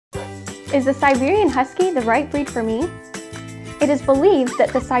Is the Siberian Husky the right breed for me? It is believed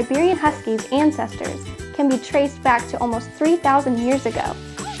that the Siberian Husky's ancestors can be traced back to almost 3,000 years ago,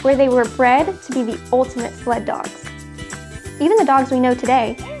 where they were bred to be the ultimate sled dogs. Even the dogs we know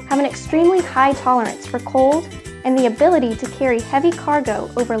today have an extremely high tolerance for cold and the ability to carry heavy cargo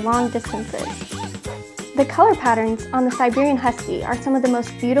over long distances. The color patterns on the Siberian Husky are some of the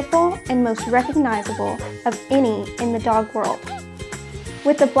most beautiful and most recognizable of any in the dog world.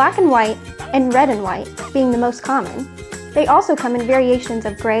 With the black and white and red and white being the most common, they also come in variations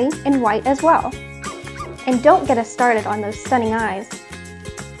of gray and white as well. And don't get us started on those stunning eyes.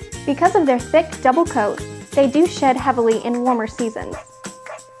 Because of their thick double coat, they do shed heavily in warmer seasons.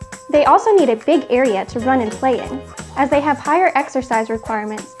 They also need a big area to run and play in, as they have higher exercise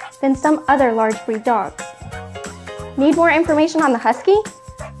requirements than some other large breed dogs. Need more information on the Husky?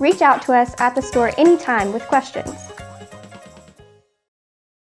 Reach out to us at the store anytime with questions.